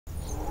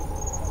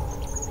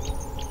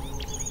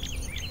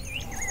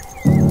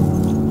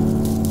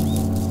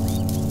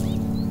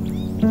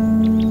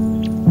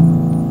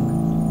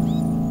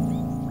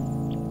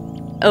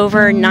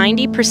Over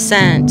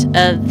 90%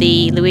 of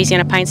the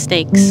Louisiana pine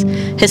snake's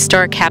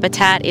historic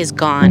habitat is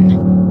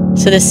gone.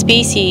 So the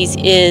species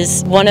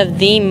is one of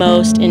the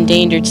most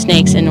endangered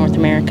snakes in North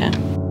America.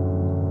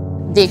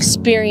 The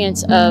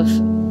experience of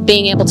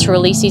being able to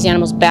release these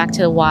animals back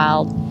to the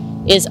wild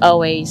is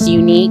always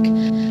unique,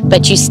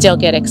 but you still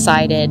get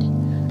excited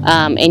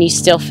and you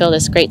still feel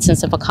this great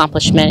sense of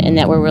accomplishment and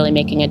that we're really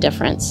making a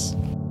difference.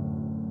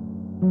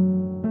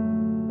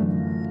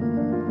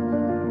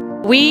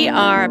 We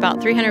are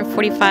about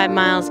 345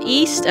 miles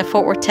east of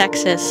Fort Worth,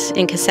 Texas,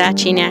 in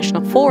Kisatchie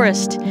National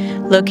Forest,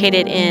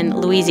 located in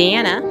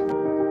Louisiana.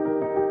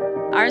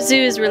 Our zoo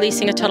is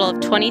releasing a total of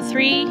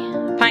 23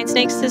 pine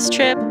snakes this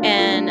trip,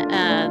 and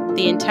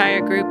the entire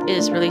group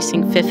is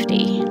releasing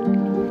 50.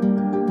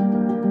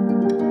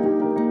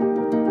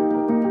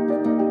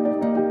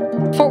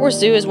 Fort Worth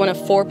Zoo is one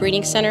of 4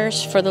 breeding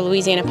centers for the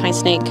Louisiana pine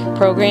snake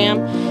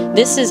program.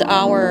 This is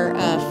our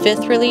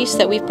 5th release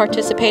that we've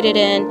participated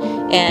in,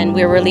 and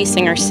we're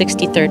releasing our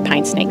 63rd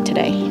pine snake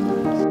today.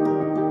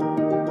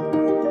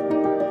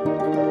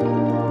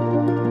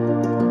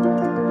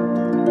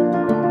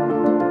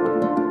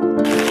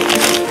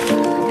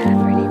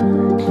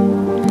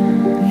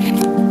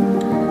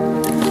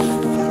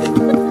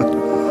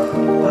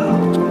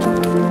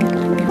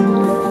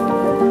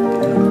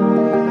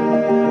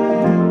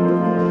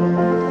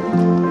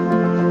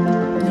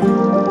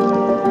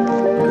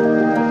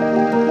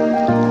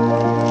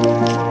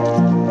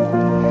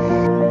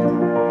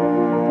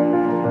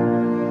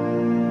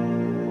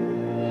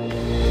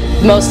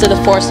 Most of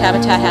the forest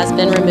habitat has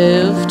been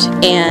removed,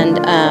 and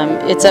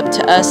it's up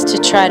to us to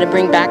try to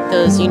bring back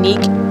those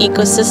unique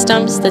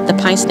ecosystems that the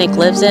pine snake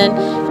lives in.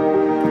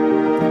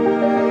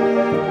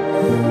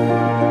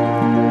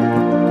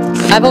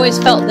 I've always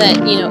felt that,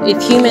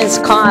 if humans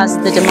cause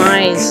the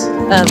demise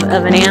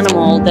of an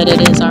animal, that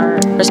it is our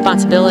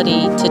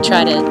responsibility to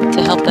try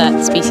to help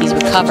that species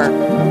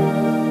recover.